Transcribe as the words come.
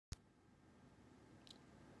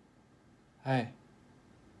Hi,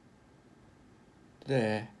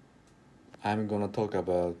 today I'm gonna talk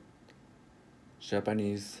about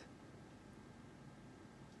Japanese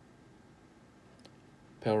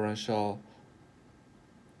parental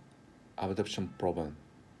adoption problem.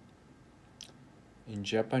 In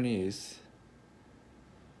Japanese,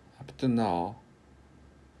 up to now,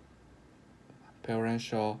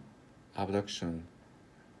 parental abduction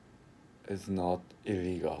is not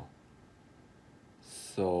illegal.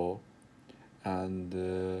 So, and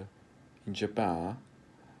in Japan,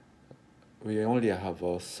 we only have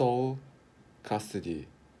a sole custody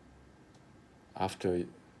after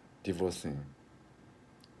divorcing.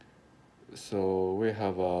 So we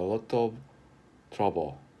have a lot of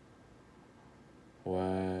trouble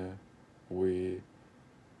when we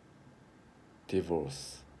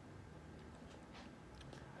divorce.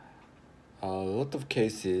 A lot of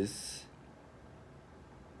cases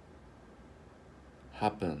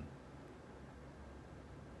happen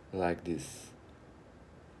like this.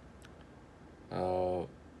 Uh,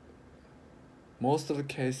 most of the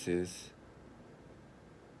cases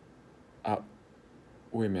are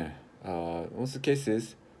women. Most of the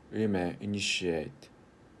cases, women initiate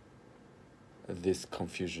this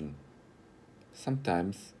confusion.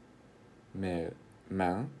 Sometimes men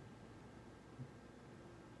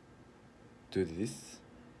do this.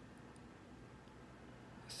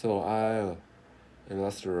 So I'll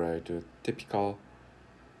illustrate a typical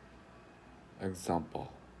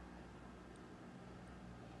example.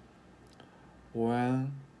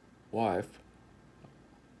 When wife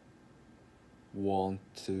want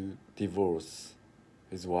to divorce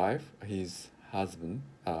her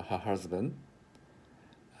husband,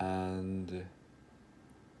 and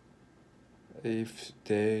if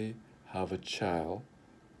they have a child,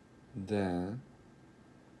 then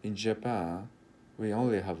in Japan we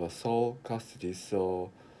only have a sole custody,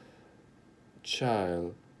 so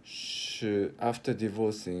child should after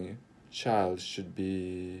divorcing child should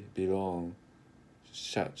belong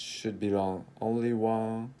only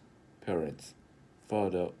one parent,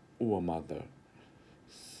 father or mother.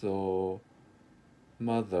 So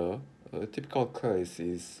mother, a typical case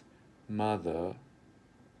is mother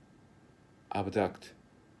abduct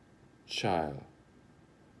child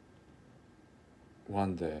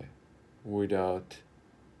one day without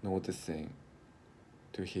noticing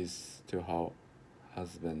to her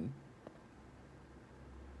husband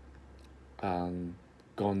and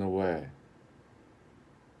gone away,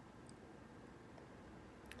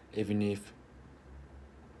 even if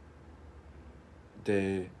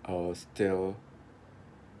they are still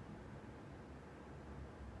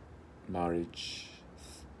marriage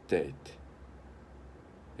state,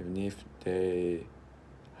 even if they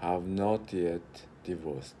have not yet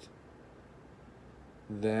divorced.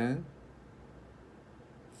 Then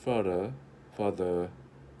further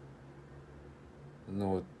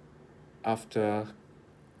no after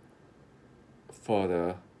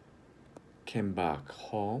father came back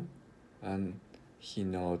home and he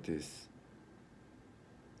noticed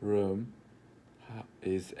room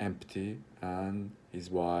is empty and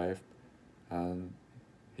his wife and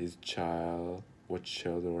his child or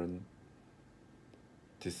children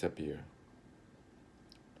disappear.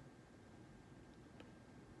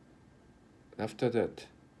 After that,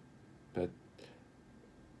 but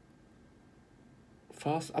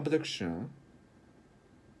first abduction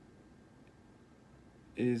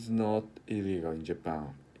is not illegal in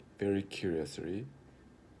Japan, very curiously.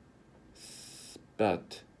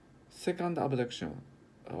 But second abduction,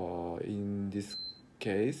 in this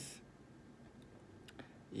case,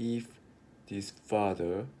 if this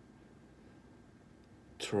father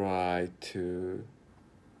try to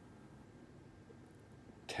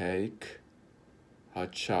take her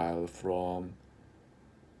child from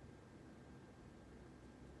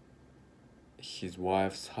his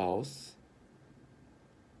wife's house,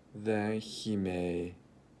 then he may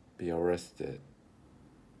be arrested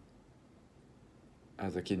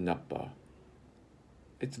as a kidnapper.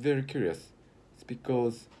 It's very curious. It's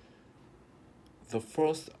because the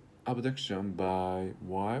first abduction by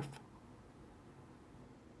wife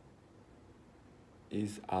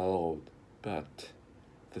is allowed, but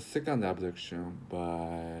the second abduction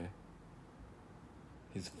by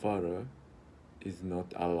his father is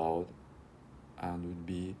not allowed and would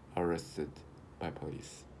be arrested by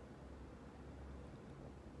police.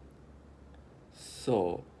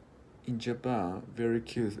 So, in Japan, very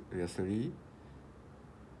curiously,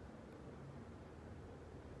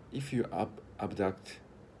 if you abduct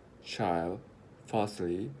child,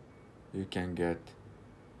 firstly, you can get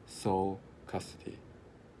sole custody.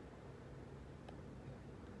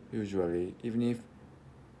 Usually, even if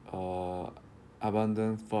uh,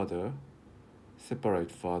 abandoned father,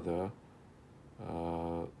 separate father,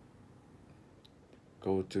 uh,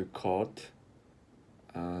 go to court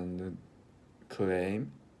and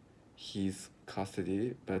claim his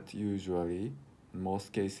custody, but usually, in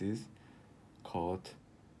most cases, court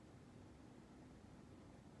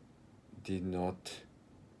did not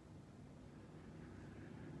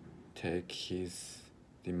take his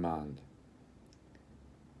demand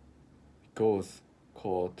because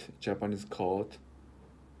Japanese court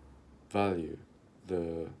value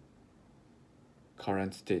the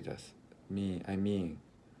current status. I mean,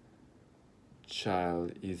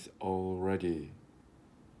 child is already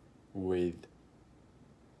with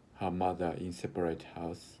her mother in separate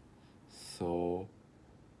house, so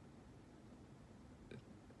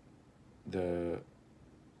the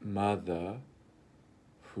mother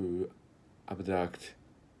who abduct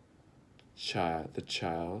the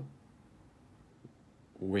child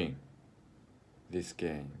win this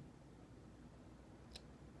game.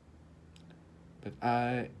 But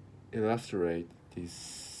I illustrate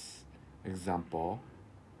this example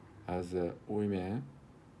as a women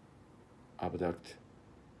abduct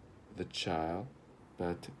the child,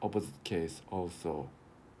 but opposite case also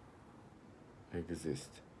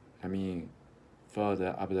exists. I mean,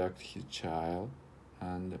 father abduct his child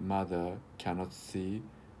and mother cannot see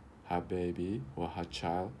her baby or her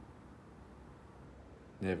child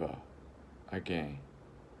never again.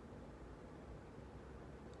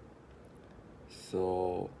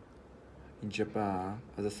 So in Japan,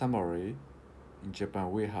 as a summary, in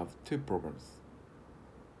Japan we have two problems.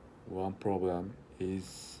 One problem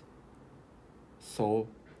is sole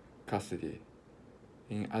custody.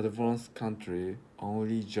 In advanced country,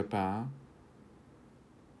 only Japan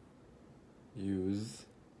use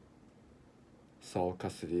sole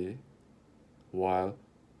custody, while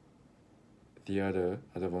the other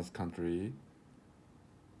advanced country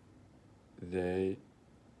they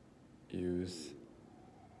use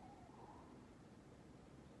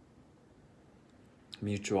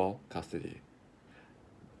mutual custody.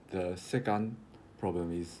 The second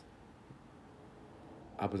problem is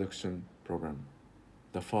abduction problem.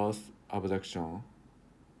 The first abduction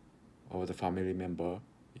of the family member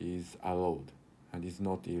is allowed and is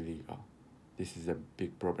not illegal. This is a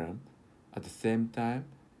big problem. At the same time,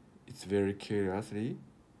 it's very curiously,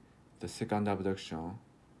 the second abduction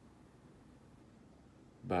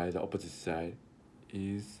by the opposite side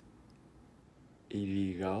is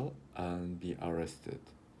illegal and be arrested.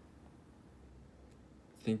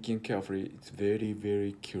 Thinking carefully, it's very,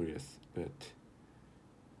 very curious, but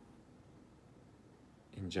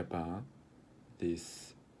in Japan,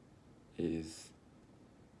 this is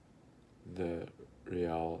the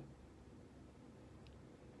real,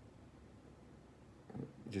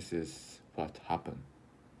 this is what happened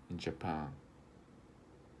in Japan.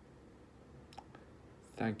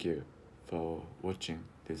 Thank you for watching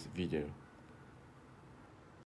this video.